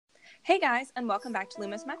Hey guys, and welcome back to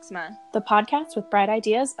Lumos Maxima. The podcast with bright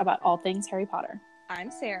ideas about all things Harry Potter.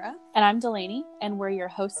 I'm Sarah. And I'm Delaney, and we're your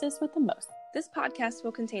hostess with the most. This podcast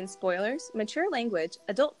will contain spoilers, mature language,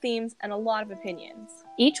 adult themes, and a lot of opinions.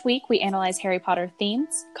 Each week we analyze Harry Potter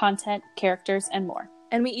themes, content, characters, and more.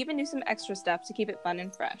 And we even do some extra stuff to keep it fun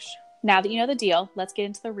and fresh. Now that you know the deal, let's get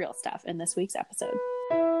into the real stuff in this week's episode.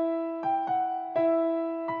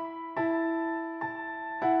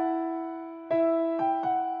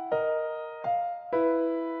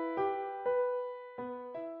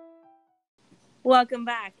 Welcome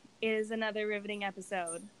back. It is another riveting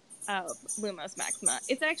episode of Lumos Maxima.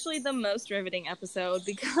 It's actually the most riveting episode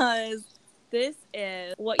because this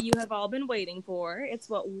is what you have all been waiting for. It's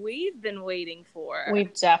what we've been waiting for.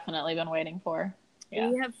 We've definitely been waiting for. Yeah.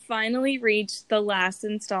 We have finally reached the last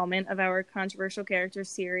installment of our controversial character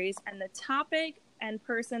series, and the topic and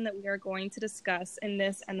person that we are going to discuss in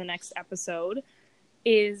this and the next episode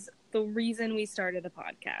is the reason we started the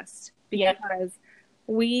podcast. Because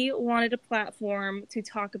we wanted a platform to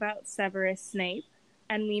talk about Severus Snape,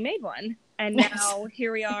 and we made one. And now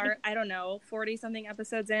here we are, 40-something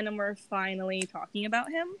episodes in, and we're finally talking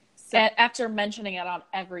about him. So, after mentioning it on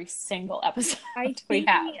every single episode I think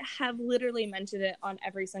we have literally mentioned it on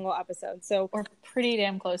every single episode. So we're pretty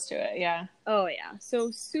damn close to it, yeah. Oh, yeah. So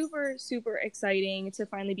super, super exciting to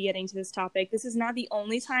finally be getting to this topic. This is not the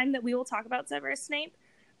only time that we will talk about Severus Snape.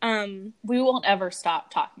 We won't ever stop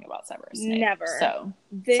talking about Severus Snape. Never. So,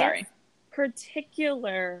 this sorry.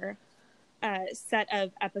 Particular set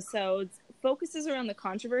of episodes focuses around the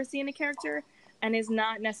controversy in a character and is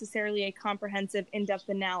not necessarily a comprehensive, in-depth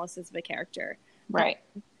analysis of a character. Right.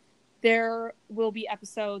 There will be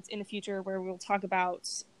episodes in the future where we'll talk about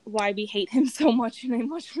why we hate him so much in a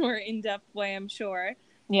much more in-depth way, I'm sure.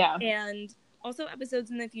 Yeah. And also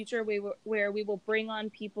episodes in the future where we will bring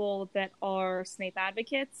on people that are Snape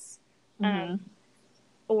advocates,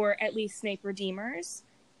 or at least Snape redeemers,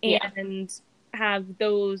 and have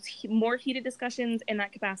those more heated discussions in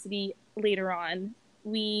that capacity later on.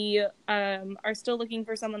 We are still looking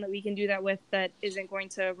for someone that we can do that with that isn't going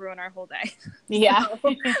to ruin our whole day. Yeah.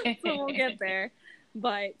 So we'll get there.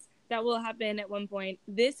 But that will happen at one point.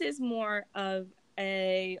 This is more of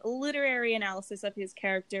a literary analysis of his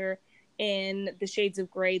character in the shades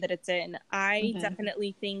of gray that it's in. I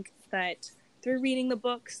definitely think that through reading the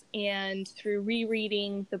books and through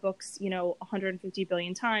rereading the books, 150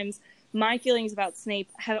 billion times, my feelings about Snape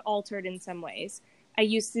have altered in some ways. I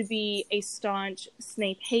used to be a staunch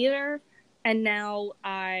Snape hater, and now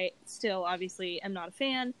I still obviously am not a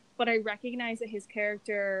fan, but I recognize that his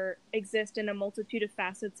character exists in a multitude of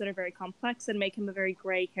facets that are very complex and make him a very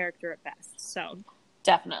gray character at best. So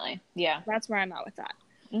definitely, yeah. That's where I'm at with that.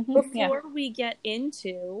 Before we get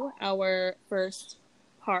into our first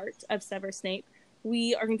part of Severus Snape,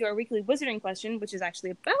 we are going to do our weekly wizarding question, which is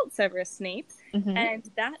actually about Severus Snape. And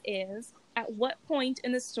that is, at what point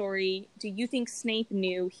in the story do you think Snape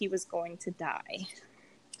knew he was going to die?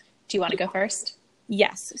 Do you want to go first?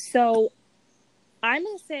 Yes. So I'm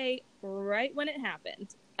going to say right when it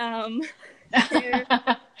happened.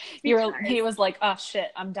 He was like, oh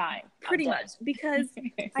shit, I'm dying. Pretty much. Because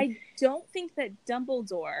I don't think that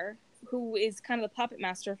Dumbledore, who is kind of the puppet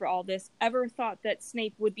master for all this, ever thought that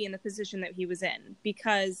Snape would be in the position that he was in,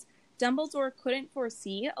 because Dumbledore couldn't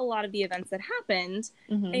foresee a lot of the events that happened,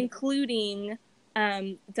 including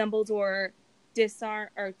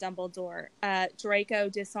Draco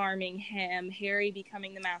disarming him, Harry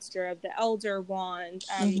becoming the master of the Elder Wand.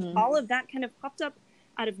 All of that kind of popped up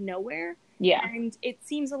out of nowhere. Yeah. And it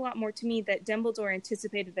seems a lot more to me that Dumbledore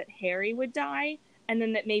anticipated that Harry would die, and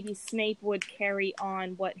then that maybe Snape would carry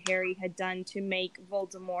on what Harry had done to make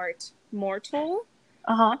Voldemort mortal.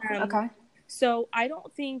 Okay. So I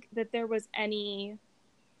don't think that there was any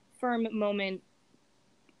firm moment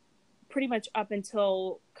pretty much up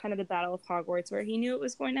until kind of the Battle of Hogwarts where he knew it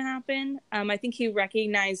was going to happen. I think he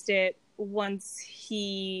recognized it once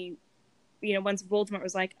once Voldemort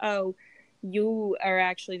was like, oh, you are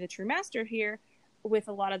actually the true master here, with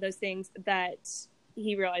a lot of those things, that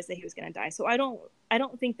he realized that he was going to die. So I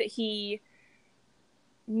don't think that he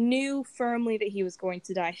knew firmly that he was going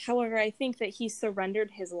to die. However, I think that he surrendered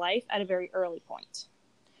his life at a very early point.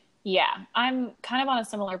 Yeah, I'm kind of on a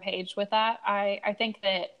similar page with that. I think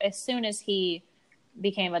that as soon as he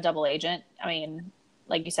became a double agent, I mean,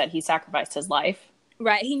 like you said, he sacrificed his life.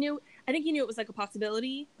 Right. I think he knew it was like a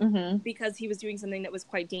possibility because he was doing something that was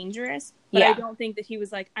quite dangerous. But I don't think that he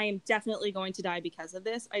was like, I am definitely going to die because of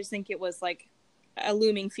this. I just think it was like a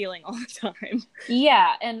looming feeling all the time.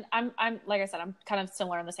 Yeah, and I'm like I said, I'm kind of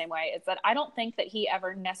similar in the same way. It's that I don't think that he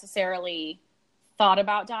ever necessarily thought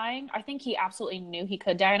about dying. I think he absolutely knew he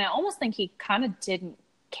could die, and I almost think he kind of didn't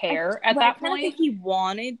care at that point. I think he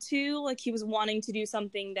wanted to, like, he was wanting to do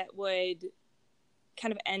something that would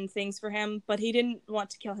kind of end things for him, but he didn't want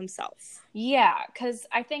to kill himself. Yeah, because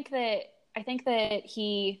I think that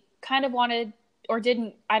he kind of wanted, or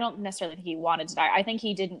didn't. I don't necessarily think he wanted to die. I think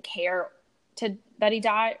he didn't care that he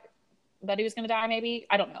died, that he was going to die. Maybe,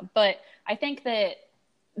 I don't know, but I think that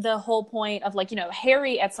the whole point of, like, you know,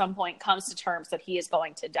 Harry at some point comes to terms that he is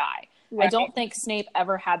going to die. Right. I don't think Snape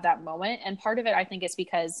ever had that moment, and part of it, I think, is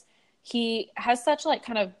because he has such, like,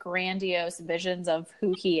 kind of grandiose visions of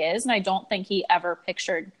who he is, and I don't think he ever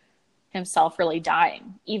pictured himself really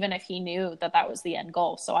dying, even if he knew that that was the end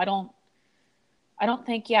goal. So I don't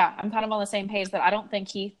think, yeah, I'm kind of on the same page that I don't think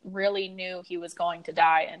he really knew he was going to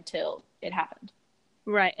die until it happened.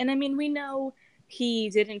 Right. And I mean, we know he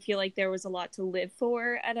didn't feel like there was a lot to live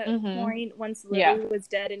for at a point once Lily was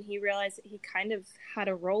dead, and he realized that he kind of had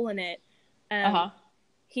a role in it.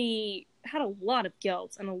 He had a lot of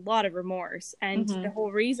guilt and a lot of remorse, and the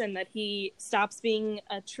whole reason that he stops being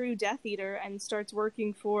a true Death Eater and starts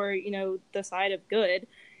working for, you know, the side of good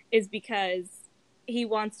is because he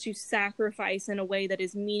wants to sacrifice in a way that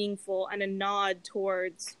is meaningful and a nod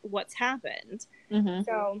towards what's happened.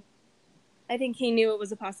 So I think he knew it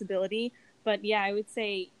was a possibility, but yeah, I would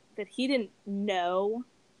say that he didn't know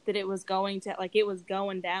that it was going to, like, it was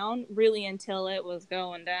going down really until it was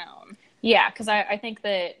going down. Yeah, because I think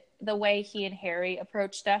that the way he and Harry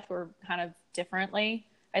approached death were kind of differently.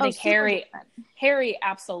 I think Harry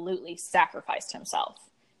absolutely sacrificed himself.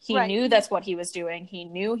 He knew that's what he was doing. He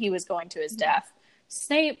knew he was going to his death.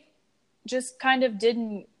 Snape just kind of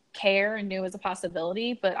didn't care and knew it was a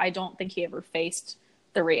possibility, but I don't think he ever faced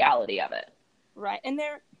the reality of it. Right. And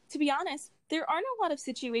to be honest, there aren't a lot of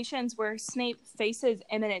situations where Snape faces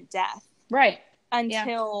imminent death. Right.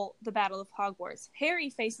 Until the Battle of Hogwarts. Harry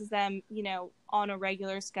faces them, you know, on a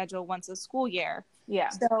regular schedule once a school year. Yeah.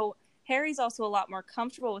 So Harry's also a lot more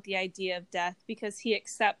comfortable with the idea of death because he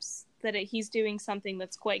accepts that he's doing something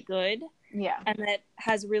that's quite good. Yeah. And that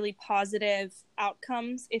has really positive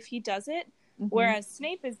outcomes if he does it. Whereas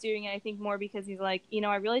Snape is doing it, I think, more because he's like, you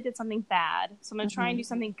know, I really did something bad, so I'm going to try and do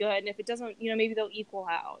something good, and if it doesn't, you know, maybe they'll equal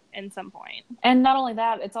out at some point. And not only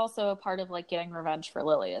that, it's also a part of, like, getting revenge for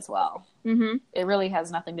Lily as well. It really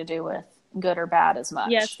has nothing to do with good or bad as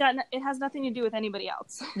much. Yeah, it has nothing to do with anybody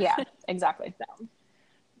else. Yeah, exactly.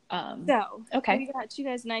 Okay. We got you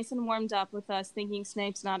guys nice and warmed up with us thinking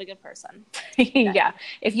Snape's not a good person. Yeah.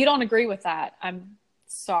 If you don't agree with that, I'm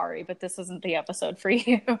sorry, but this isn't the episode for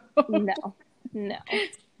you. No.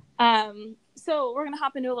 So we're going to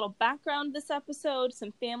hop into a little background this episode,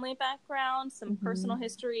 some family background, some personal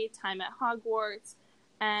history, time at Hogwarts,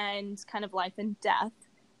 and kind of life and death.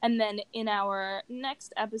 And then in our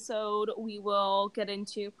next episode, we will get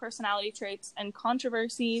into personality traits and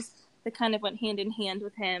controversies that kind of went hand in hand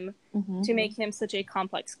with him to make him such a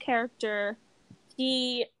complex character.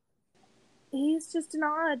 He's just an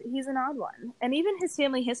odd one. And even his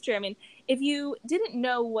family history, I mean, if you didn't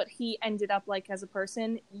know what he ended up like as a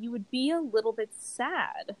person, you would be a little bit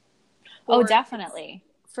sad. Oh, definitely.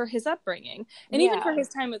 For his upbringing. And even for his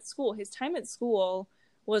time at school. His time at school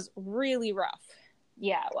was really rough.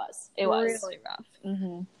 Yeah, it was. It was. Really rough.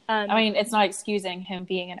 I mean, it's not excusing him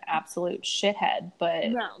being an absolute shithead, but...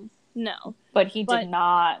 No. But he did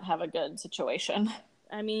not have a good situation.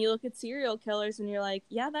 I mean, you look at serial killers and you're like,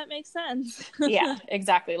 yeah, that makes sense. Yeah,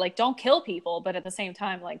 exactly. Like, don't kill people, but at the same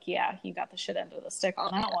time, like, yeah, you got the shit end of the stick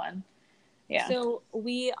on that one. Yeah. So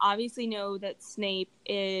we obviously know that Snape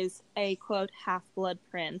is a, quote, half-blood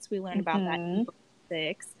prince. We learned about that in book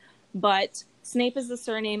 6. But Snape is the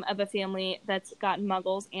surname of a family that's got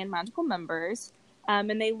muggles and magical members.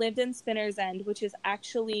 And they lived in Spinner's End, which is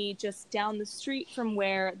actually just down the street from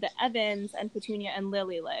where the Evans and Petunia and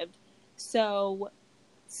Lily lived. So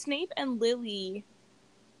Snape and Lily,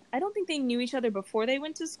 I don't think they knew each other before they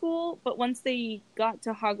went to school, but once they got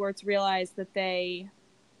to Hogwarts, realized that they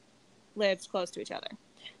lived close to each other.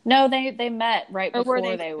 No, they met right before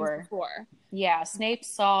they were. Before. Yeah, Snape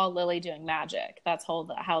saw Lily doing magic. That's how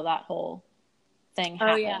that whole thing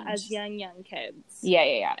happened. Oh yeah, as young kids.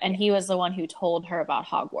 Yeah. And he was the one who told her about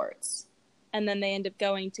Hogwarts. And then they end up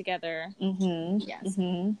going together. Yes.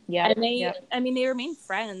 Yeah. And they remain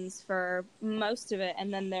friends for most of it.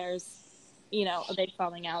 And then there's, you know, a big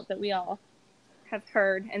falling out that we all have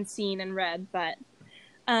heard and seen and read. But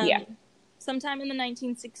sometime in the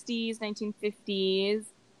 1960s, 1950s,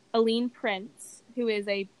 Aline Prince, who is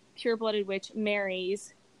a pure-blooded witch,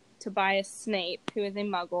 marries Tobias Snape, who is a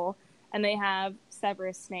muggle. And they have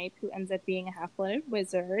Severus Snape, who ends up being a half-blooded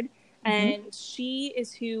wizard. And she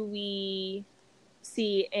is who we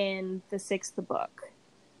see in the 6th book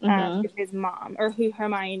Mm-hmm. with his mom, or who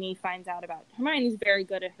Hermione finds out about. Hermione's very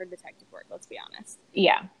good at her detective work, let's be honest.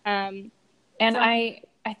 Yeah. And so, I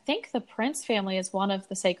think the Prince family is one of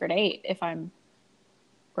the Sacred Eight, if I'm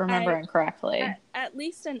remembering correctly. At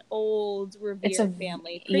least an old, revered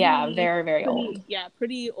family. Very, very old. Yeah,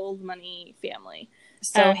 pretty old money family.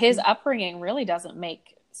 So his upbringing really doesn't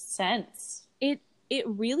make sense. It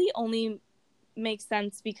really only makes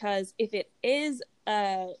sense because if it is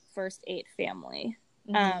a first 8 family,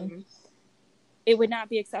 it would not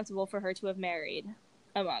be acceptable for her to have married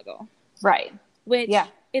a Muggle. Right. Which,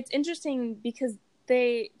 it's interesting because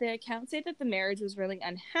the accounts say that the marriage was really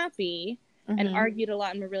unhappy and argued a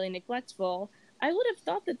lot and were really neglectful. I would have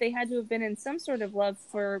thought that they had to have been in some sort of love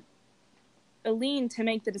for Aline to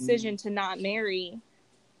make the decision to not marry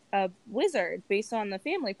a wizard based on the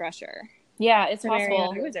family pressure. Yeah, it's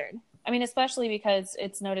possible. Wizard. I mean, especially because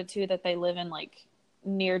it's noted too that they live in like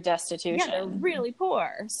near destitution. Yeah, they're really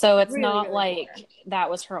poor. So it's really, not really like poor. That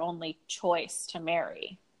was her only choice to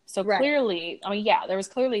marry. So clearly, I mean, there was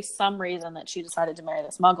clearly some reason that she decided to marry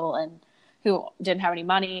this Muggle and who didn't have any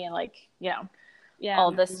money and like,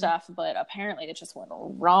 all this stuff. But apparently it just went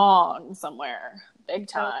wrong somewhere big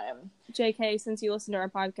time. JK, since you listen to our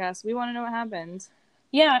podcast, we want to know what happened.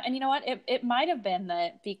 Yeah, and you know what? It might have been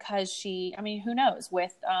that because she, I mean, who knows,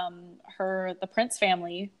 with the Prince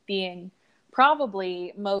family being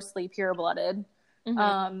probably mostly pure-blooded,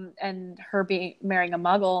 and her marrying a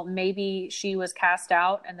Muggle, maybe she was cast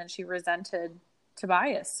out and then she resented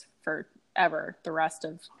Tobias forever the rest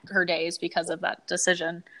of her days because of that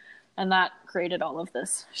decision. And that created all of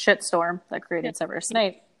this shitstorm that created Severus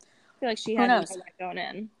Snape. I feel like she had that going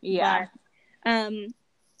in. Yeah. But,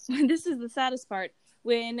 this is the saddest part.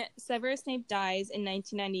 When Severus Snape dies in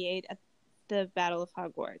 1998 at the Battle of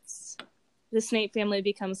Hogwarts, the Snape family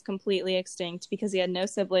becomes completely extinct because he had no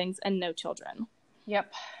siblings and no children.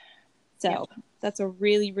 Yep. So that's a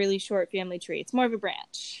really, really short family tree. It's more of a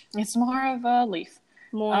branch. It's more of a leaf.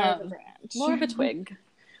 More of a branch. More of a twig.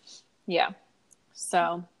 Yeah.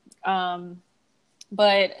 So,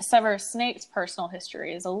 but Severus Snape's personal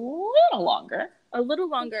history is a little longer. A little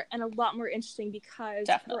longer and a lot more interesting because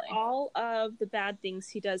for all of the bad things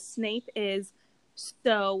he does, Snape is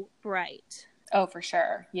so bright. Oh, for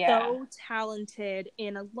sure. Yeah. So talented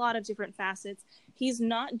in a lot of different facets. He's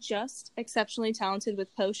not just exceptionally talented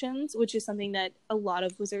with potions, which is something that a lot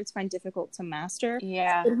of wizards find difficult to master.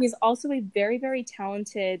 Yeah. But he's also a very, very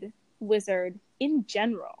talented wizard in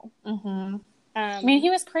general. Mm-hmm. I mean, he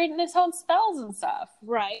was creating his own spells and stuff.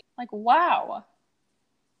 Right. Like, wow.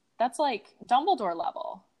 That's like Dumbledore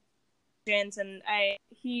level. And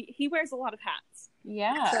he wears a lot of hats.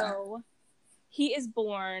 Yeah. So he is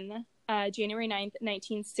born January 9th,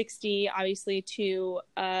 1960, obviously to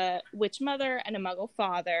a witch mother and a Muggle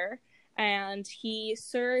father. And he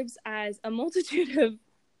serves as a multitude of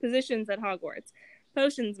positions at Hogwarts.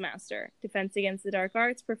 Potions master, defense against the dark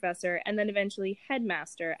arts professor, and then eventually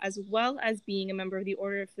headmaster, as well as being a member of the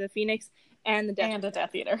Order of the Phoenix and the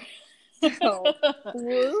Death Eater. So,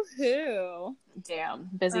 woohoo. Damn,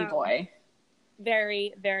 busy boy.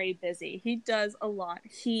 Very, very busy. He does a lot.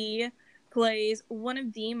 He plays one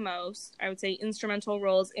of the most, I would say, instrumental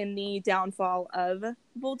roles in the downfall of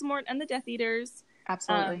Voldemort and the Death Eaters.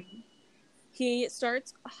 Absolutely. He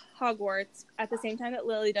starts Hogwarts at the same time that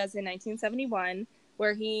Lily does in 1971,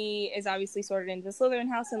 where he is obviously sorted into the Slytherin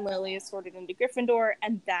house and Lily is sorted into Gryffindor,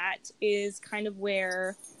 and that is kind of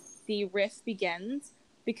where the rift begins.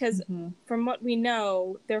 Because from what we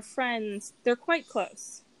know, they're friends. They're quite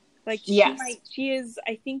close. Like, she is,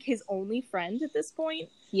 I think, his only friend at this point.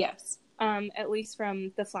 Yes. At least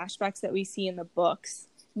from the flashbacks that we see in the books.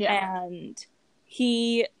 Yeah. And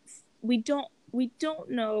we don't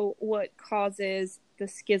know what causes the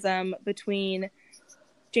schism between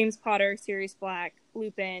James Potter, Sirius Black,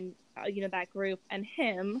 Lupin, that group, and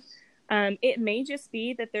him. It may just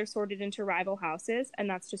be that they're sorted into rival houses, and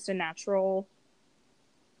that's just a natural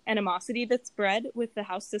animosity that's bred with the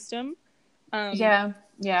house system. Yeah,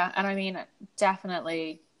 and I mean,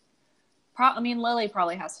 definitely. Lily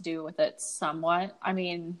probably has to do with it somewhat. I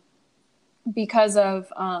mean, because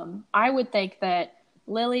of I would think that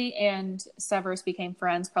Lily and Severus became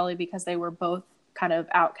friends probably because they were both kind of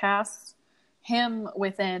outcasts. Him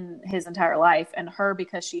within his entire life, and her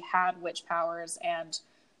because she had witch powers, and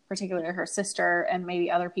particularly her sister, and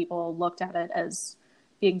maybe other people looked at it as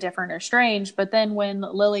being different or strange. But then when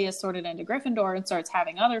Lily is sorted into Gryffindor and starts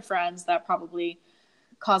having other friends, that probably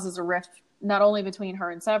causes a rift not only between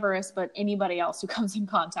her and Severus, but anybody else who comes in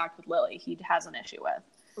contact with Lily he has an issue with.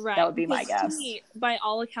 Right. That would be my guess. He, by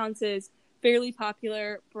all accounts, is fairly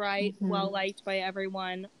popular, bright, well liked by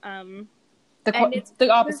everyone. And it's the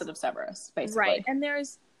opposite of Severus, basically. Right, and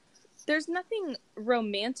there's nothing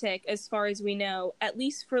romantic as far as we know, at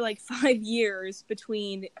least for like 5 years,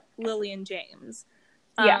 between Lily and James.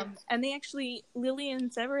 And they actually, Lily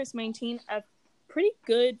and Severus maintain a pretty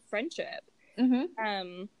good friendship.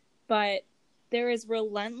 But there is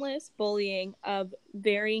relentless bullying of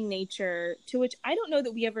varying nature, to which I don't know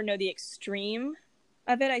that we ever know the extreme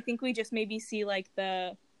of it. I think we just maybe see like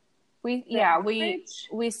we only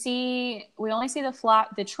see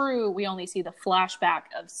the flashback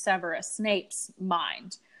of Severus Snape's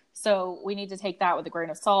mind. So we need to take that with a grain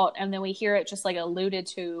of salt. And then we hear it just like alluded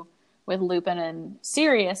to with Lupin and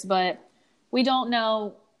Sirius, but we don't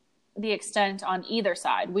know the extent on either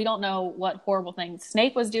side. We don't know what horrible things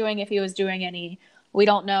Snape was doing, if he was doing any. We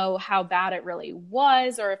don't know how bad it really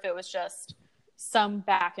was, or if it was just some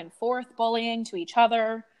back and forth bullying to each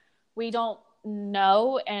other. We don't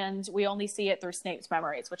know, and we only see it through Snape's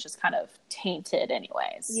memories, which is kind of tainted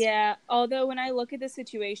anyways. Yeah, although when I look at the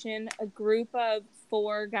situation, a group of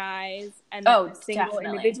 4 guys and a single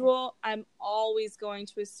individual, I'm always going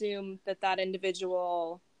to assume that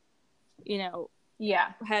individual,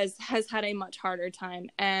 has had a much harder time.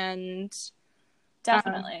 And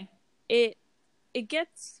definitely it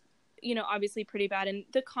gets obviously pretty bad. And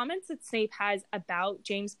the comments that Snape has about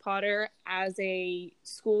James Potter as a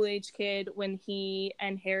school-age kid when he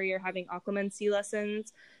and Harry are having occlumency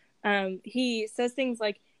lessons, he says things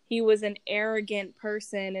like he was an arrogant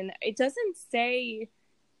person, and it doesn't say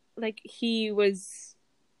like he was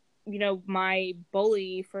my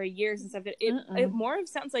bully for years and stuff. It more of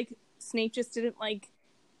sounds like Snape just didn't like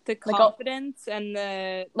the confidence and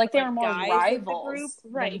the they were more rivals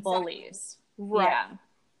than bullies. Right. Yeah.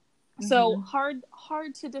 So hard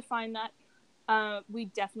to define that. We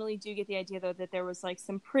definitely do get the idea though that there was like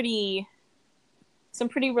some pretty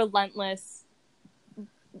relentless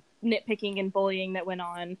nitpicking and bullying that went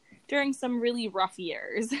on during some really rough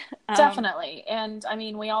years. Definitely. And I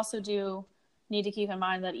mean, we also do need to keep in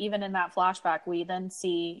mind that even in that flashback, we then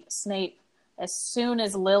see Snape, as soon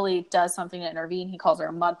as Lily does something to intervene, he calls her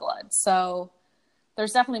a mudblood. So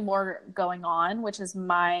there's definitely more going on, which is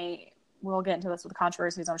we'll get into this with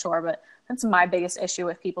controversies, I'm sure, but that's my biggest issue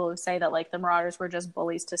with people who say that like the Marauders were just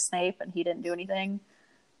bullies to Snape and he didn't do anything.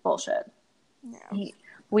 Bullshit. Yeah.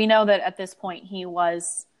 We know that at this point he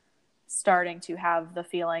was starting to have the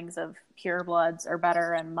feelings of purebloods are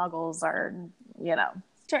better and muggles are,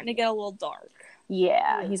 starting to get a little dark.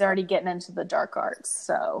 Yeah, he's already getting into the dark arts,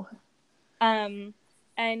 so. And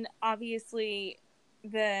obviously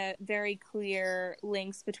the very clear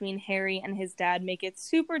links between Harry and his dad make it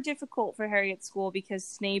super difficult for Harry at school because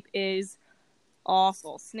Snape is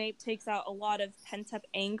awful. Snape takes out a lot of pent-up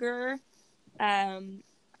anger out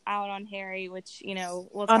on Harry, which,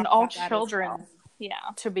 we'll talk on all about children. Well.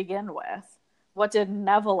 Yeah. To begin with. What did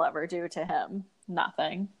Neville ever do to him?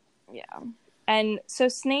 Nothing. Yeah. And so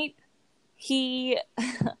Snape, he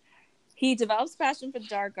develops passion for the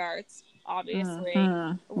dark arts, obviously,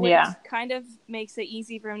 which kind of makes it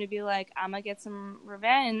easy for him to be like, I'm gonna get some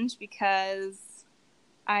revenge because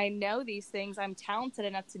I know these things, I'm talented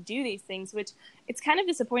enough to do these things, which it's kind of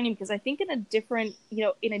disappointing because I think in a different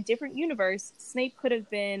universe, Snape could have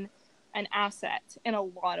been an asset in a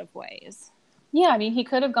lot of ways. Yeah, I mean, he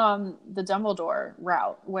could have gone the Dumbledore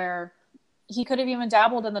route where he could have even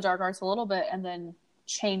dabbled in the dark arts a little bit and then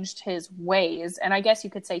changed his ways. And I guess you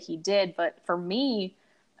could say he did, but for me,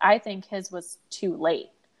 I think his was too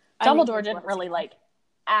late. Dumbledore didn't really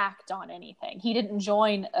act on anything. He didn't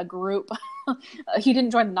join a group. He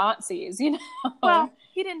didn't join the Nazis, Well,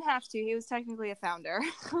 he didn't have to. He was technically a founder.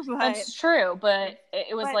 That's true, but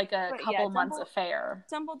it was a couple months affair.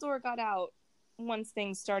 Dumbledore got out once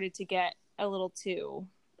things started to get a little too...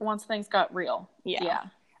 Once things got real. Yeah.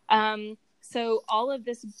 So all of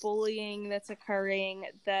this bullying that's occurring,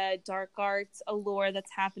 the dark arts allure that's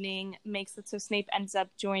happening, makes it so Snape ends up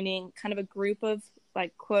joining kind of a group of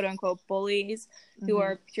quote unquote bullies who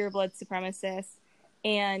are pureblood supremacists.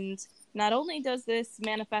 And not only does this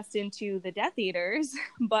manifest into the Death Eaters,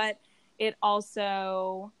 but it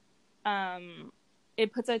also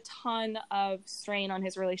it puts a ton of strain on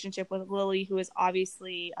his relationship with Lily, who is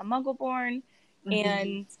obviously a Muggle-born,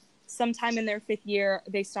 and sometime in their 5th year,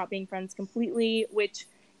 they stop being friends completely, which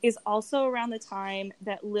is also around the time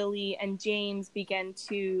that Lily and James begin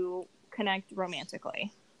to connect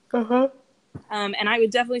romantically. And I would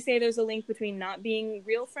definitely say there's a link between not being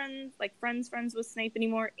real friends, friends with Snape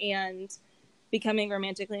anymore, and becoming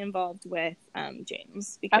romantically involved with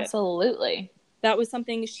James. Absolutely. that was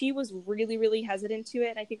something she was really, really hesitant to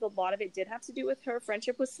it. I think a lot of it did have to do with her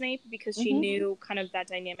friendship with Snape, because she knew kind of that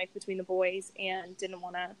dynamic between the boys and didn't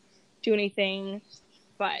want to do anything.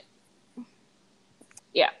 But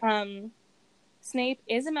yeah, Snape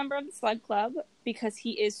is a member of the Slug Club because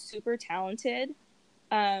he is super talented.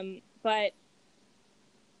 But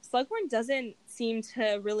Slughorn doesn't seem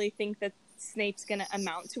to really think that Snape's going to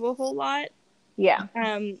amount to a whole lot. Yeah.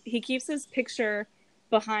 He keeps his picture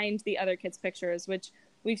behind the other kids' pictures, which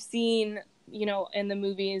we've seen, you know, in the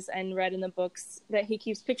movies and read in the books, that he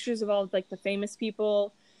keeps pictures of all of, like, the famous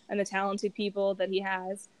people and the talented people that he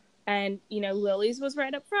has. And, you know, Lily's was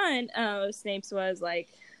right up front. Snape's was, like,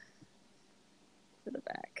 to the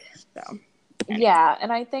back. So, anyway. Yeah,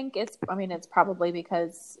 and I think it's probably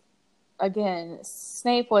because, again,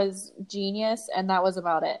 Snape was genius, and that was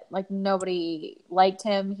about it. Like, nobody liked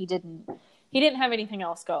him. He didn't have anything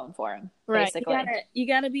else going for him, basically. Right. You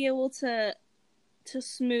gotta be able to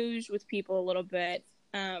smooge with people a little bit.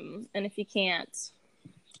 And if you can't,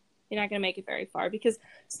 you're not gonna make it very far, because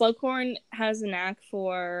Slughorn has a knack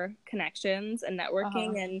for connections and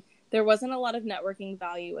networking, and there wasn't a lot of networking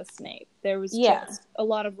value with Snape. There was just a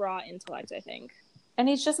lot of raw intellect, I think. And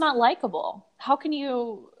he's just not likable. How can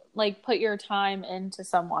you, like, put your time into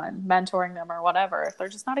someone, mentoring them or whatever, if they're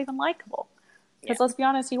just not even likable? Because let's be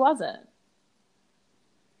honest, he wasn't.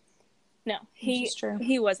 No, he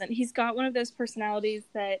wasn't. He's got one of those personalities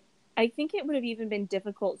that I think it would have even been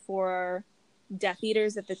difficult for Death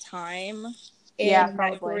Eaters at the time in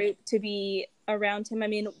that group to be around him. I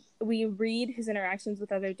mean, we read his interactions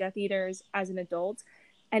with other Death Eaters as an adult,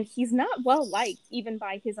 and he's not well liked even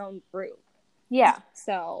by his own group. Yeah.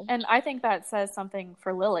 So, and I think that says something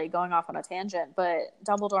for Lily, going off on a tangent, but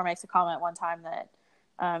Dumbledore makes a comment one time that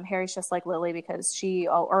Harry's just like Lily because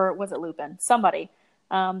or was it Lupin? Somebody.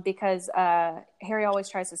 Because Harry always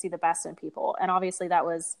tries to see the best in people. And obviously that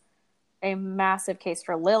was a massive case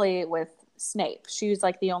for Lily with Snape. She was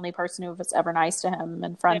like the only person who was ever nice to him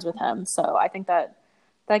and friends with him. So I think that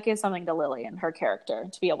gives something to Lily and her character,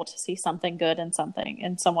 to be able to see something good in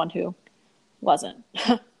someone who wasn't.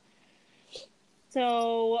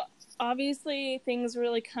 So obviously things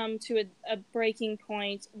really come to a breaking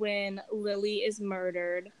point when Lily is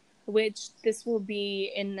murdered, which this will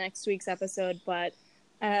be in next week's episode, but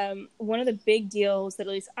one of the big deals that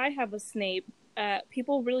at least I have with Snape,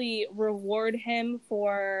 people really reward him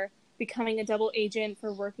for becoming a double agent,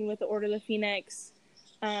 for working with the Order of the Phoenix.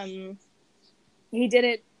 He did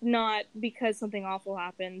it not because something awful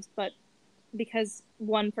happened, but because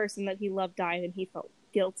one person that he loved died and he felt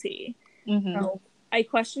guilty. So I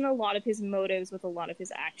question a lot of his motives with a lot of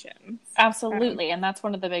his actions. Absolutely. And that's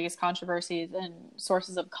one of the biggest controversies and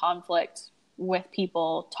sources of conflict with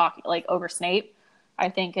people talking, like, over Snape, I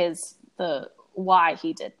think, is the why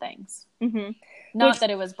he did things. Not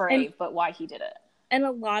that it was brave, but why he did it. And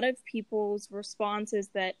a lot of people's response is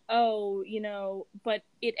that, oh, you know, but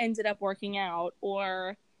it ended up working out,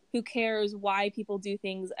 or who cares why people do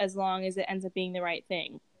things as long as it ends up being the right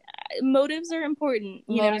thing. Motives are important.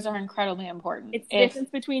 Motives are incredibly important. It's the difference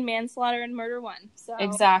between manslaughter and murder one. So.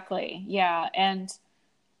 Exactly. Yeah. And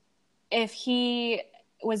if he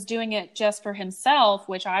was doing it just for himself,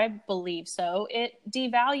 which I believe so, it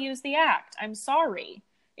devalues the act. I'm sorry.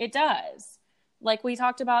 It does. Like we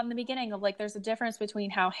talked about in the beginning of, like, there's a difference between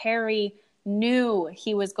how Harry knew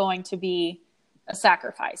he was going to be a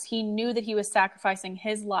sacrifice. He knew that he was sacrificing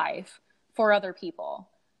his life for other people.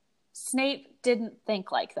 Snape didn't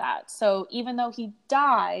think like that. So even though he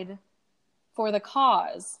died for the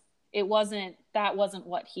cause, that wasn't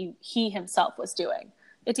what he himself was doing.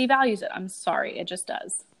 It devalues it. I'm sorry. It just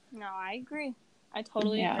does. No, I agree. I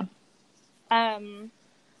totally agree.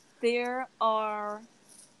 There are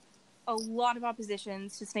a lot of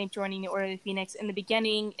oppositions to Snape joining the Order of the Phoenix in the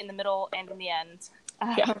beginning, in the middle, and in the end.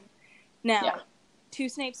 To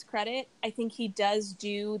Snape's credit, I think he does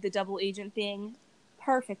do the double agent thing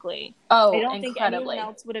perfectly. Oh, I don't incredibly. think anyone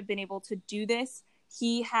else would have been able to do this.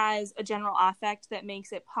 He has a general affect that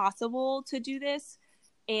makes it possible to do this,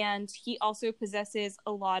 and he also possesses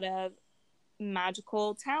a lot of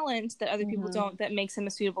magical talent that other people don't, that makes him a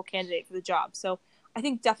suitable candidate for the job. So I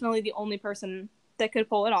think definitely the only person that could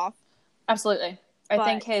pull it off. Absolutely. I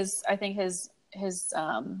think his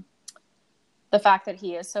the fact that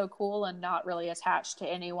he is so cool and not really attached to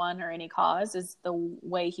anyone or any cause is the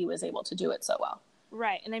way he was able to do it so well.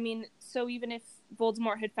 Right. And I mean, so even if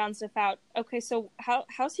Voldemort had found stuff out, okay, so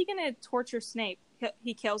how's he going to torture Snape?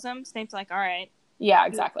 He kills him. Snape's like, all right. Yeah,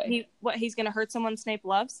 exactly. He's going to hurt someone Snape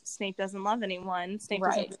loves? Snape doesn't love anyone. Snape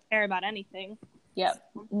doesn't care about anything. Yep.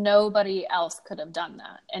 Nobody else could have done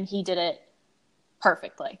that. And he did it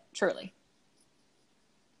perfectly, truly.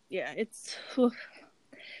 yeah, it's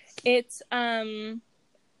it's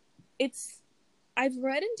I've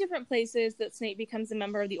read in different places that Snape becomes a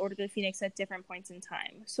member of the Order of the Phoenix at different points in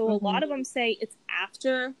time. So a lot of them say it's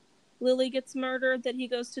after Lily gets murdered that he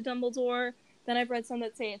goes to Dumbledore. Then I've read some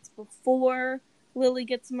that say it's before Lily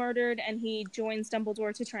gets murdered and he joins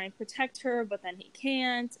Dumbledore to try and protect her, but then he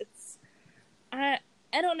can't. I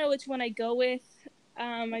don't know which one I go with.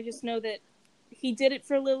 I just know that he did it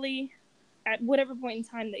for Lily at whatever point in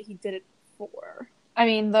time that he did it for. I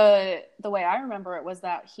mean, the way I remember it was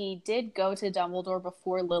that he did go to Dumbledore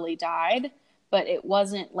before Lily died, but it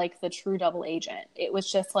wasn't like the true double agent. It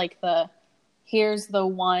was just like here's the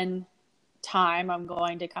one time I'm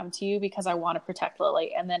going to come to you because I want to protect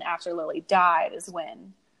Lily. And then after Lily died is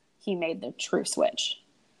when he made the true switch.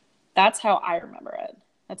 That's how I remember it.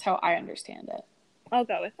 That's how I understand it. I'll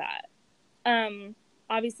go with that.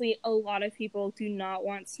 Obviously, a lot of people do not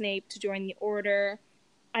want Snape to join the Order.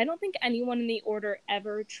 I don't think anyone in the Order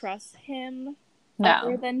ever trusts him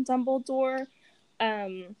other than Dumbledore.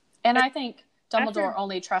 And I think Dumbledore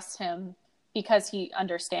only trusts him because he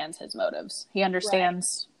understands his motives. He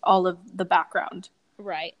understands all of the background.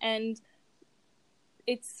 Right. And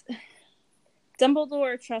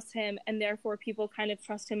Dumbledore trusts him, and therefore people kind of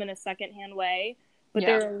trust him in a secondhand way. But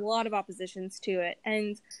there are a lot of oppositions to it.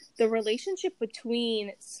 And the relationship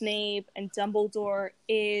between Snape and Dumbledore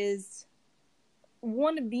is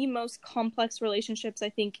one of the most complex relationships, I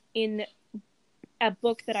think, in a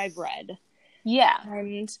book that I've read. Yeah.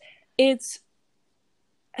 And it's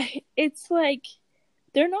like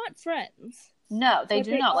they're not friends. No, they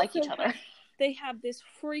do not like each other. They have this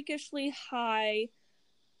freakishly high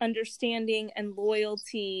understanding and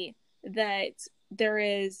loyalty that there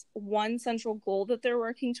is one central goal that they're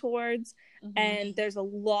working towards, and there's a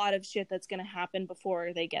lot of shit that's going to happen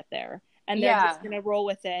before they get there. And they're just going to roll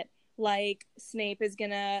with it. Like, Snape is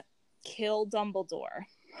going to kill Dumbledore.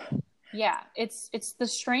 Yeah, it's the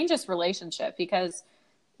strangest relationship because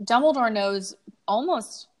Dumbledore knows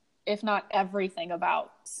almost, if not everything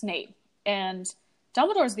about Snape. And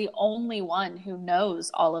Dumbledore's the only one who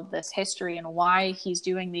knows all of this history and why he's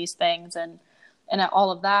doing these things and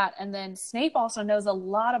all of that. And then Snape also knows a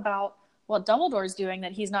lot about what Dumbledore's doing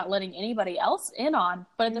that he's not letting anybody else in on.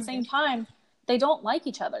 But at the same time, they don't like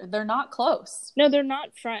each other. They're not close. No, they're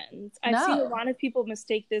not friends. I've seen a lot of people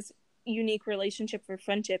mistake this unique relationship for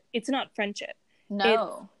friendship. It's not friendship.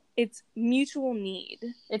 No. It's mutual need.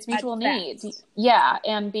 It's mutual need. Yeah,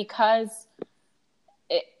 and because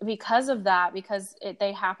of that,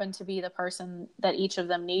 they happen to be the person that each of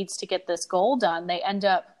them needs to get this goal done, they end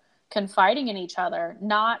up confiding in each other,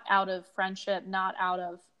 not out of friendship, not out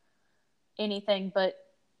of anything, but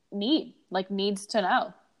needs to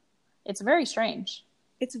know. It's very strange.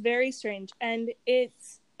 It's very strange, and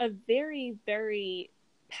it's a very, very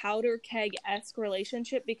powder keg-esque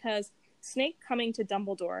relationship because Snape coming to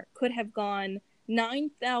Dumbledore could have gone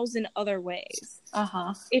 9,000 other ways.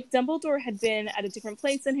 If Dumbledore had been at a different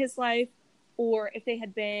place in his life, or if they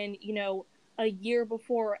had been, a year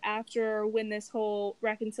before or after when this whole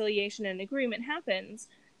reconciliation and agreement happens,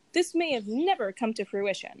 this may have never come to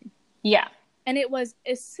fruition. Yeah. And it was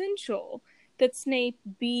essential that Snape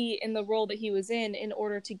be in the role that he was in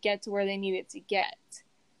order to get to where they needed to get.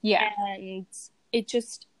 Yeah. And it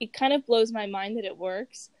kind of blows my mind that it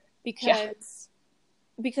works because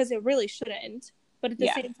it really shouldn't. But at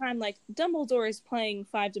the same time, like, Dumbledore is playing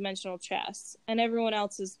 5-dimensional chess, and everyone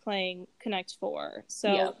else is playing Connect 4.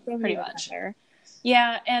 So, pretty much.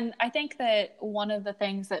 Yeah, and I think that one of the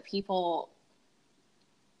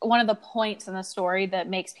points in the story that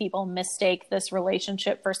makes people mistake this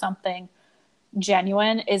relationship for something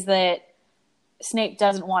genuine is that Snape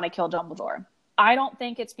doesn't want to kill Dumbledore. I don't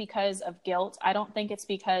think it's because of guilt. I don't think it's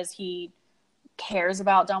because he cares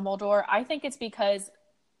about Dumbledore. I think it's because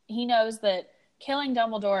he knows that killing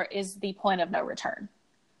Dumbledore is the point of no return.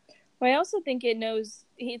 Well, I also think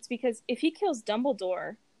it's because if he kills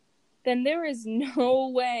Dumbledore, then there is no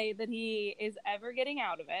way that he is ever getting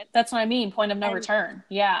out of it. That's what I mean, point of no return.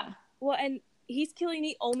 Yeah. Well, and he's killing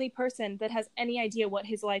the only person that has any idea what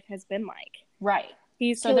his life has been like. Right.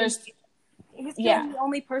 He's killing the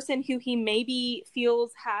only person who he maybe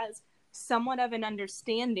feels has somewhat of an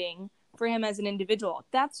understanding for him as an individual.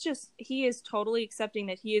 He is totally accepting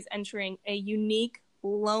that he is entering a unique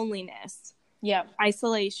loneliness,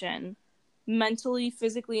 isolation, mentally,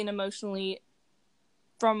 physically, and emotionally,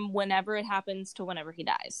 from whenever it happens to whenever he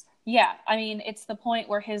dies. Yeah, I mean, it's the point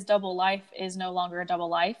where his double life is no longer a double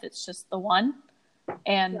life. It's just the one.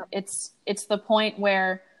 And it's the point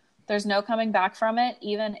where there's no coming back from it,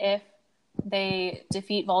 even if they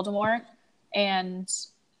defeat Voldemort and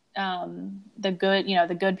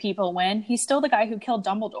the good people win, he's still the guy who killed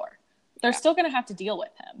Dumbledore. They're still going to have to deal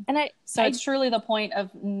with him. And it's truly the point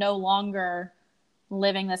of no longer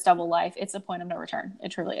living this double life. It's a point of no return. It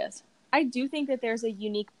truly is. I do think that there's a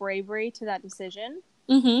unique bravery to that decision.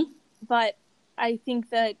 Mm-hmm. But I think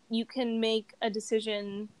that you can make a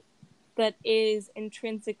decision that is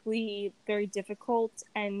intrinsically very difficult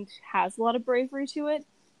and has a lot of bravery to it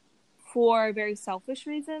for very selfish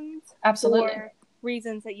reasons. Absolutely. For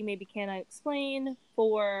reasons that you maybe cannot explain.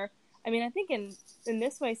 I think in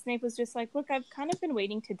this way, Snape was just like, look, I've kind of been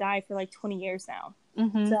waiting to die for like 20 years now.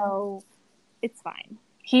 Mm-hmm. So it's fine.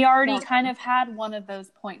 He already kind of had one of those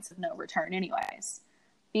points of no return anyways.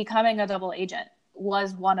 Becoming a double agent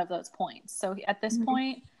was one of those points. So at this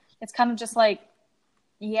point, it's kind of just like,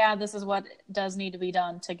 yeah, this is what does need to be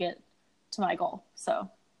done to get to my goal. So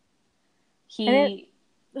I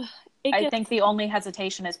think the only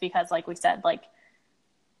hesitation is because, like we said, like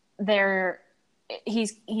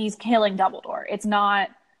he's killing Dumbledore. It's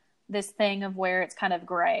not this thing of where it's kind of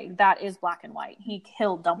gray. That is black and white. He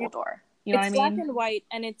killed Dumbledore. You know what I mean? It's black and white,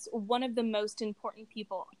 and it's one of the most important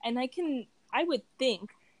people. And I would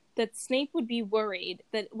think that Snape would be worried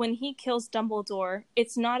that when he kills Dumbledore,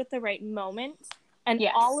 it's not at the right moment. And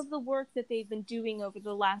all of the work that they've been doing over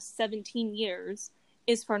the last 17 years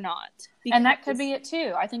is for naught. And that could be it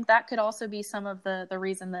too. I think that could also be some of the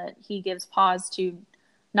reason that he gives pause to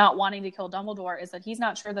not wanting to kill Dumbledore, is that he's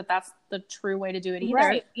not sure that that's the true way to do it either.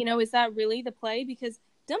 Right. Is that really the play? Because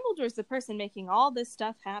Dumbledore's the person making all this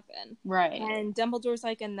stuff happen. Right. And Dumbledore's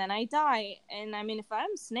like, and then I die. And I mean, if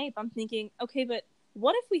I'm Snape, I'm thinking, okay, but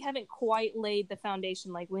what if we haven't quite laid the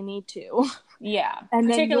foundation like we need to? Yeah. And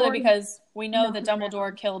particularly because we know that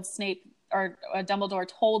Dumbledore killed Snape, or Dumbledore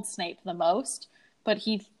told Snape the most, but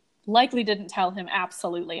he likely didn't tell him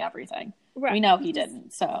absolutely everything. Right. We know he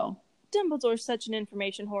didn't, so. Dumbledore's such an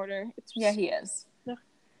information hoarder. Yeah, he is.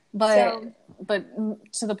 But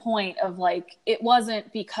to the point of, like, it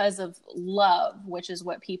wasn't because of love, which is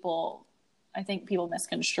what I think people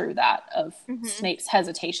misconstrue that of Snape's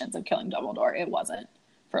hesitations of killing Dumbledore. It wasn't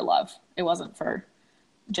for love. It wasn't for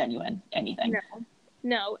genuine anything.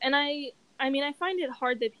 No. And I find it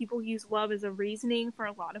hard that people use love as a reasoning for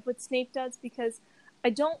a lot of what Snape does, because I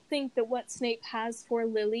don't think that what Snape has for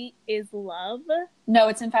Lily is love. No,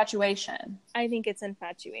 it's infatuation. I think it's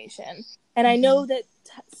infatuation. And I know that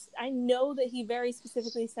he very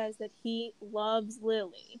specifically says that he loves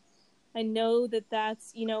Lily. I know that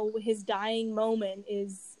that's, his dying moment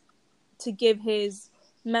is to give his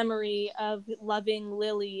memory of loving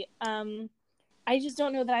Lily. I just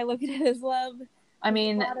don't know that I look at it as love. I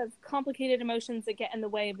mean, there's a lot of complicated emotions that get in the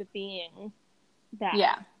way of it being that.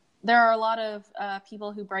 Yeah. There are a lot of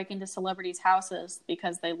people who break into celebrities' houses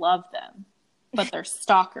because they love them, but they're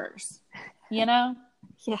stalkers, Yeah.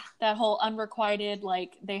 That whole unrequited,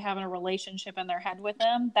 like, they have a relationship in their head with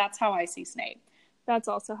them. That's how I see Snape. That's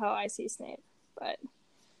also how I see Snape. But,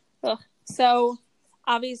 so,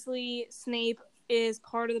 obviously, Snape is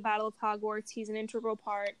part of the Battle of Hogwarts. He's an integral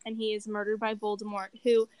part, and he is murdered by Voldemort,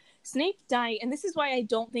 who Snape died. And this is why I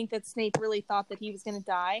don't think that Snape really thought that he was going to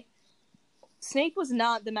die. Snape was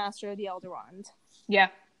not the master of the Elder Wand. Yeah.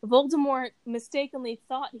 Voldemort mistakenly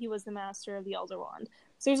thought he was the master of the Elder Wand.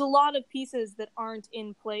 So there's a lot of pieces that aren't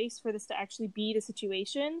in place for this to actually be the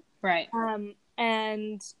situation. Right.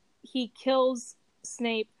 And he kills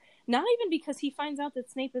Snape, not even because he finds out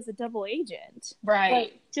that Snape is a double agent.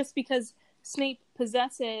 Right. But just because Snape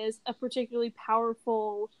possesses a particularly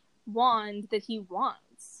powerful wand that he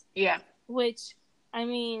wants. Yeah. Which, I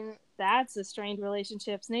mean, that's a strained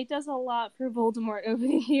relationship. Snape does a lot for Voldemort over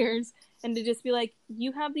the years. And to just be like,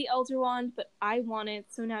 you have the Elder Wand, but I want it,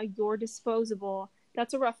 so now you're disposable.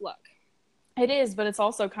 That's a rough look. It is, but it's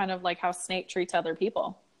also kind of like how Snape treats other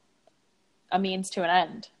people. A means to an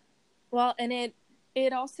end. Well, and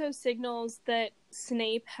it also signals that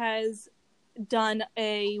Snape has done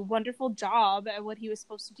a wonderful job at what he was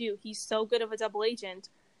supposed to do. He's so good of a double agent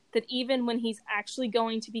that even when he's actually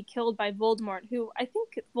going to be killed by Voldemort, who I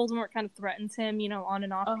think Voldemort kind of threatens him, on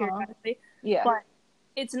and off periodically. Yeah. But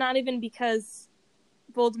it's not even because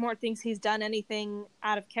Voldemort thinks he's done anything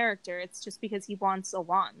out of character. It's just because he wants a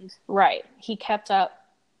wand. Right. He kept up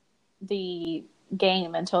the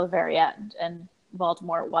game until the very end, and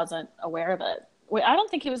Voldemort wasn't aware of it. I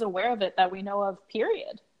don't think he was aware of it that we know of,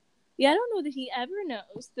 period. Yeah, I don't know that he ever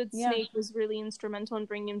knows that Snape was really instrumental in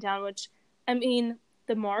bringing him down, which, I mean,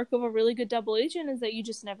 the mark of a really good double agent is that you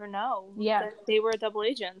just never know that they were a double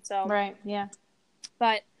agent. So right, yeah.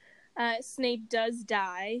 But Snape does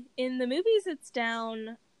die. In the movies, it's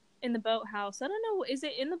down in the boathouse. I don't know, is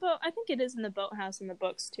it in the boat? I think it is in the boathouse in the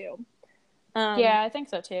books, too. Yeah, I think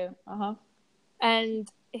so too. Uh-huh.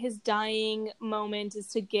 And his dying moment is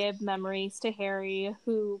to give memories to Harry,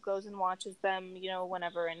 who goes and watches them,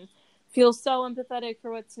 whenever, and feels so empathetic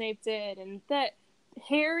for what Snape did. And that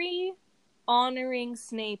Harry honoring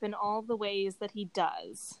Snape in all the ways that he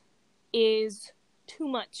does is too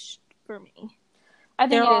much for me. I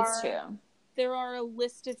think it is too. There are a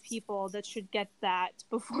list of people that should get that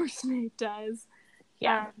before Snape does.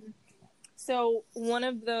 Yeah. So one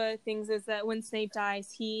of the things is that when Snape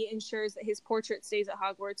dies, he ensures that his portrait stays at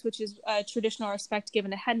Hogwarts, which is a traditional respect given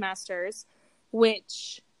to headmasters,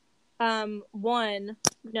 which, one,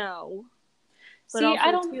 no. But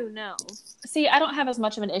also, two, no. See, I don't have as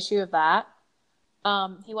much of an issue of that.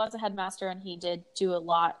 He was a headmaster, and he did do a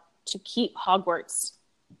lot to keep Hogwarts,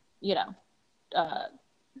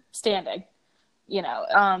 standing.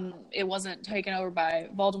 It wasn't taken over by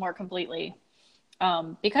Voldemort completely.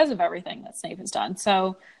 Because of everything that Snape has done.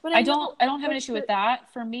 So I don't have an issue with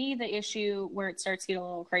that. For me, the issue where it starts to get a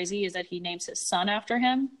little crazy is that he names his son after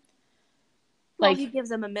him. Well, he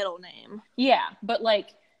gives him a middle name. Yeah, but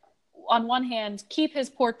on one hand, keep his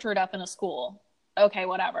portrait up in a school. Okay,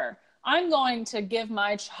 whatever. I'm going to give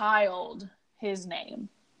my child his name.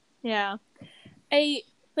 Yeah.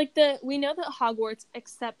 We know that Hogwarts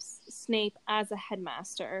accepts Snape as a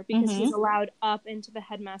headmaster because he's allowed up into the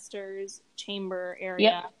headmaster's chamber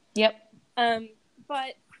area. Yep.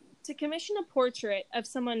 But to commission a portrait of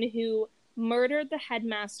someone who murdered the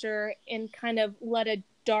headmaster and kind of led a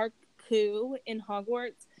dark coup in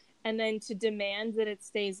Hogwarts, and then to demand that it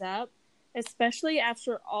stays up, especially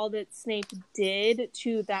after all that Snape did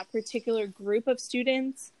to that particular group of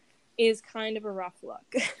students, is kind of a rough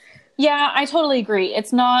look. Yeah, I totally agree.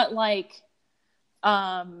 It's not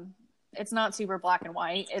it's not super black and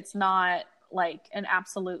white. It's not an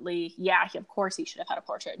absolutely, of course he should have had a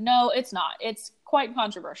portrait. No, it's not. It's quite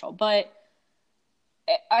controversial, but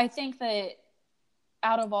I think that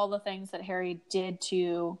out of all the things that Harry did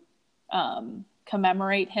to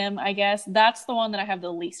commemorate him, I guess, that's the one that I have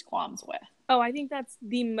the least qualms with. Oh, I think that's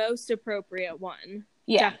the most appropriate one.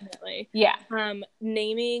 Yeah. Definitely. Yeah.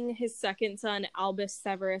 Naming his second son Albus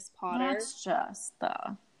Severus Potter. That's just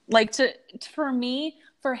for me,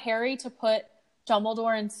 for Harry to put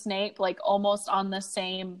Dumbledore and Snape almost on the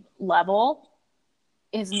same level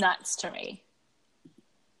is nuts to me.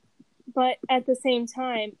 But at the same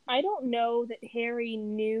time, I don't know that Harry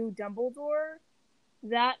knew Dumbledore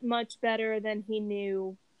that much better than he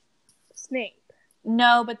knew Snape.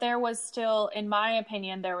 No, but there was still, in my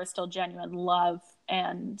opinion, there was still genuine love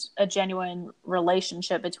and a genuine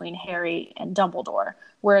relationship between Harry and Dumbledore,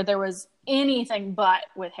 where there was anything but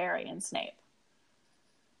with Harry and Snape.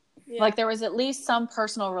 Yeah. There was at least some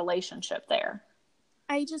personal relationship there.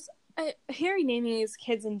 Harry naming his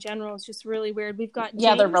kids in general is just really weird. We've got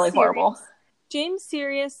they're really horrible. James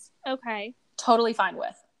Sirius, okay. Totally fine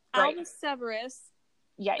with. Great. Albus Severus.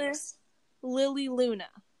 Yikes. Lily Luna.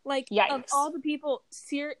 Yikes. Of all the people,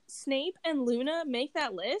 Snape and Luna make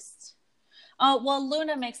that list? Well,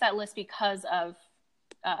 Luna makes that list because of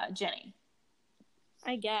Ginny.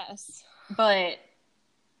 I guess. But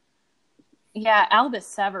yeah, Albus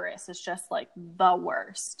Severus is just the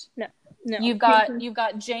worst. No. You've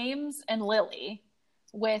got James and Lily,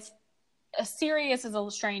 with Sirius is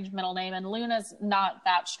a strange middle name, and Luna's not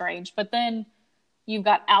that strange. But then you've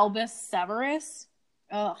got Albus Severus.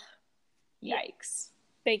 Ugh. Yikes.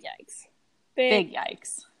 Big yikes. Big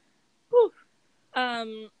yikes. Whew.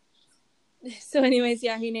 So anyways,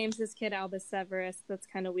 he names his kid Albus Severus. That's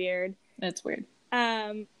kind of weird. That's weird.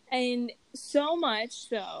 And so much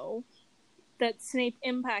so that Snape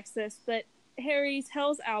impacts this, that Harry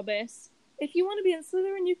tells Albus, if you want to be in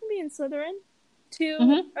Slytherin, you can be in Slytherin.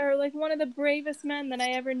 Or one of the bravest men that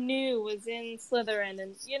I ever knew was in Slytherin.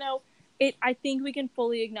 And, I think we can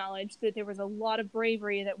fully acknowledge that there was a lot of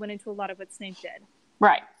bravery that went into a lot of what Snape did.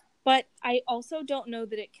 Right. But I also don't know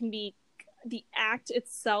that it can be, the act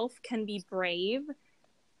itself can be brave.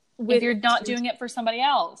 If you're not doing it for somebody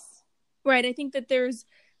else. Right. I think that there's,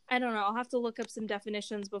 I don't know, I'll have to look up some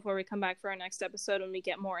definitions before we come back for our next episode when we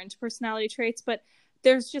get more into personality traits. But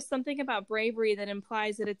there's just something about bravery that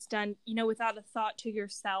implies that it's done, without a thought to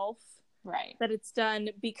yourself. Right. That it's done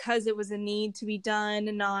because it was a need to be done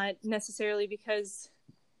and not necessarily because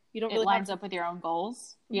you don't really lines up with your own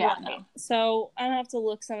goals. Yeah. Right. No. So I have to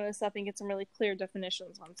look some of this up and get some really clear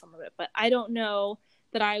definitions on some of it. But I don't know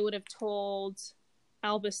that I would have told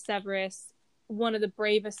Albus Severus, one of the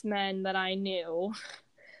bravest men that I knew.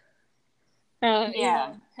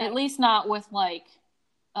 At least not with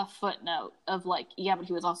a footnote of but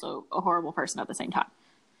he was also a horrible person at the same time.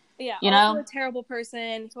 Yeah, you also know? a terrible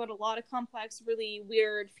person who had a lot of complex, really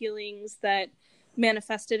weird feelings that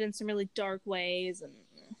manifested in some really dark ways. And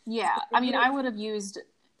Yeah, I mean, I would have used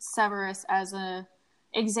Severus as a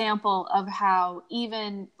example of how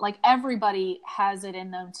even like everybody has it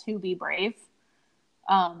in them to be brave,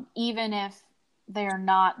 even if they're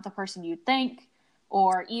not the person you'd think,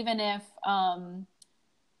 or even if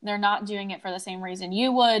they're not doing it for the same reason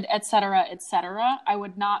you would, etc., etc. I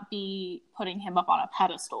would not be putting him up on a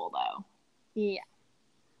pedestal, though. Yeah.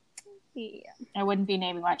 I wouldn't be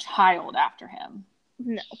naming my child after him.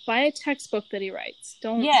 No, buy a textbook that he writes.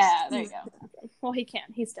 Don't. Yeah, there you go. Well, he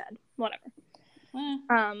can't. He's dead. Whatever. Eh.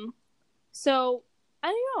 So I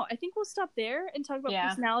don't know. I think we'll stop there and talk about Yeah.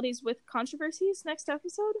 personalities with controversies next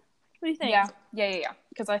episode. What do you think? Yeah.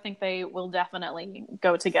 Because I think they will definitely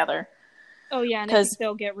go together. Oh yeah, and I think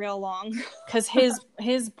they'll get real long. Because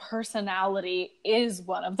his personality is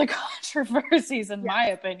one of the controversies, in my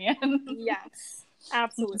opinion. Yes,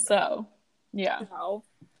 absolutely. So, yeah. So,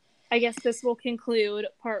 I guess this will conclude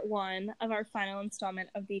part 1 of our final installment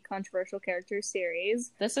of the controversial characters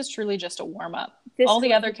series. This is truly just a warm-up. All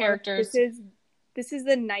the other characters... This is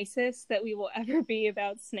the nicest that we will ever be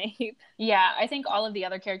about Snape. Yeah, I think all of the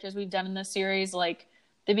other characters we've done in this series, like,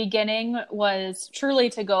 the beginning was truly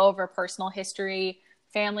to go over personal history,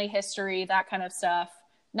 family history, that kind of stuff.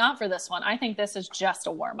 Not for this one. I think this is just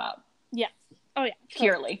a warm-up. Yeah. Oh, yeah.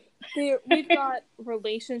 Purely. We've got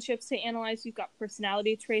relationships to analyze. We've got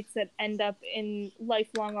personality traits that end up in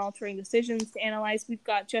lifelong altering decisions to analyze. We've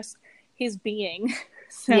got just his being.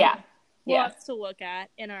 So lots to look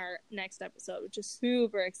at in our next episode, which is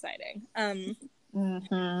super exciting.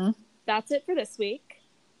 That's it for this week.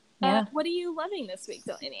 Yeah. What are you loving this week,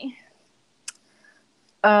 Delaney?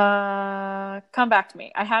 Come back to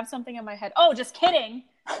me. I have something in my head. Oh, just kidding.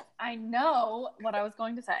 I know what I was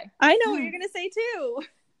going to say. I know what you're going to say too.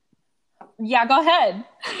 Yeah, go ahead.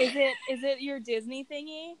 Is it your Disney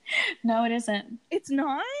thingy? No, it isn't. It's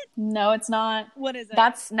not? No, it's not. What is it?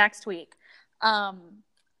 That's next week.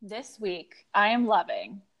 This week I am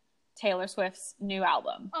loving Taylor Swift's new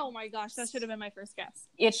album. Oh my gosh, that should have been my first guess.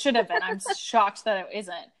 It should have been. I'm shocked that it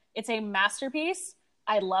isn't. It's a masterpiece.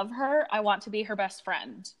 I love her. I want to be her best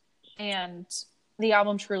friend. And the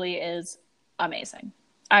album truly is amazing.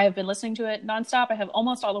 I have been listening to it nonstop. I have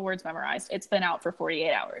almost all the words memorized. It's been out for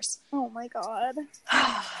 48 hours. Oh my God.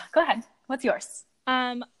 Go ahead. What's yours?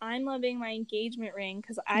 I'm loving my engagement ring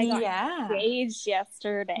because I got engaged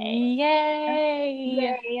yesterday.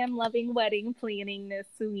 Yay! I'm loving wedding planning this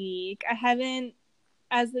week. I haven't,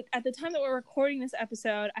 at the time that we're recording this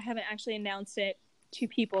episode, I haven't actually announced it to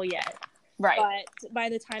people yet. Right. But by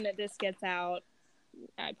the time that this gets out,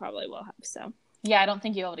 I probably will have. So. Yeah, I don't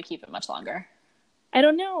think you'll be able to keep it much longer. I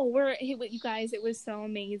don't know. You guys, it was so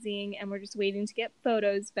amazing, and we're just waiting to get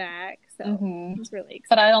photos back. So it's really exciting.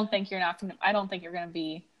 But I don't think you're going to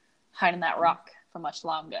be hiding that rock for much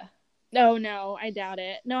longer. No, I doubt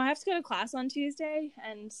it. No, I have to go to class on Tuesday,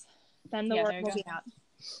 and then the work will be out.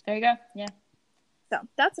 There you go. Yeah. So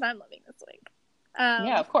that's what I'm loving this week.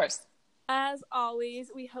 Yeah, of course. As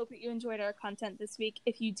always, we hope that you enjoyed our content this week.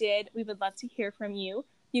 If you did, we would love to hear from you.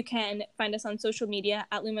 You can find us on social media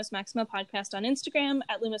at Lumos Maxima Podcast on Instagram,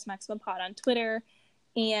 at Lumos Maxima Pod on Twitter,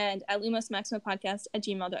 and at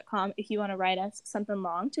lumosmaximapodcast@gmail.com if you want to write us something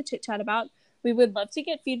long to chit-chat about. We would love to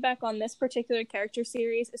get feedback on this particular character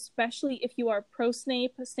series, especially if you are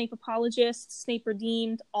pro-Snape, Snape apologist, Snape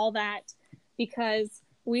redeemed, all that, because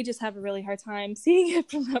we just have a really hard time seeing it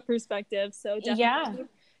from that perspective. So definitely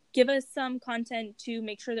give us some content to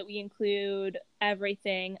make sure that we include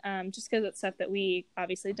everything, just because it's stuff that we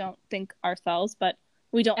obviously don't think ourselves, but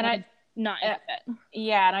we don't want to not include it.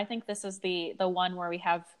 Yeah, and I think this is the one where we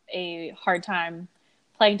have a hard time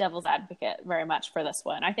playing devil's advocate very much for this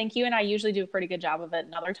one. I think you and I usually do a pretty good job of it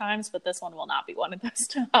in other times, but this one will not be one of those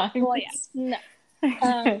times. Well, yes. No.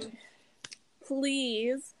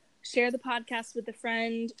 Please share the podcast with a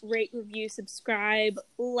friend, rate, review, subscribe,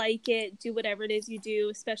 like it, do whatever it is you do,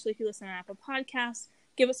 especially if you listen on Apple Podcasts.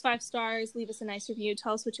 Give us 5 stars, leave us a nice review,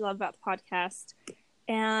 tell us what you love about the podcast.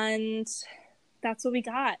 And that's what we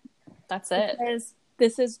got. That's it. Because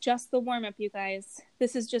this is just the warm-up, you guys.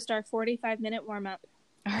 This is just our 45-minute warm-up.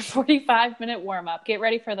 Our 45-minute warm-up. Get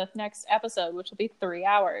ready for the next episode, which will be 3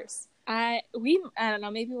 hours. I don't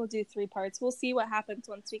know, maybe we'll do 3 parts. We'll see what happens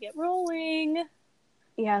once we get rolling.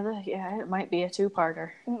 Yeah, it might be a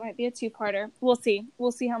 2-parter. It might be a 2-parter. We'll see.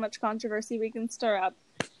 We'll see how much controversy we can stir up.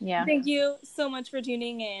 Yeah. Thank you so much for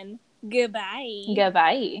tuning in. Goodbye.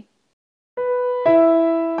 Goodbye.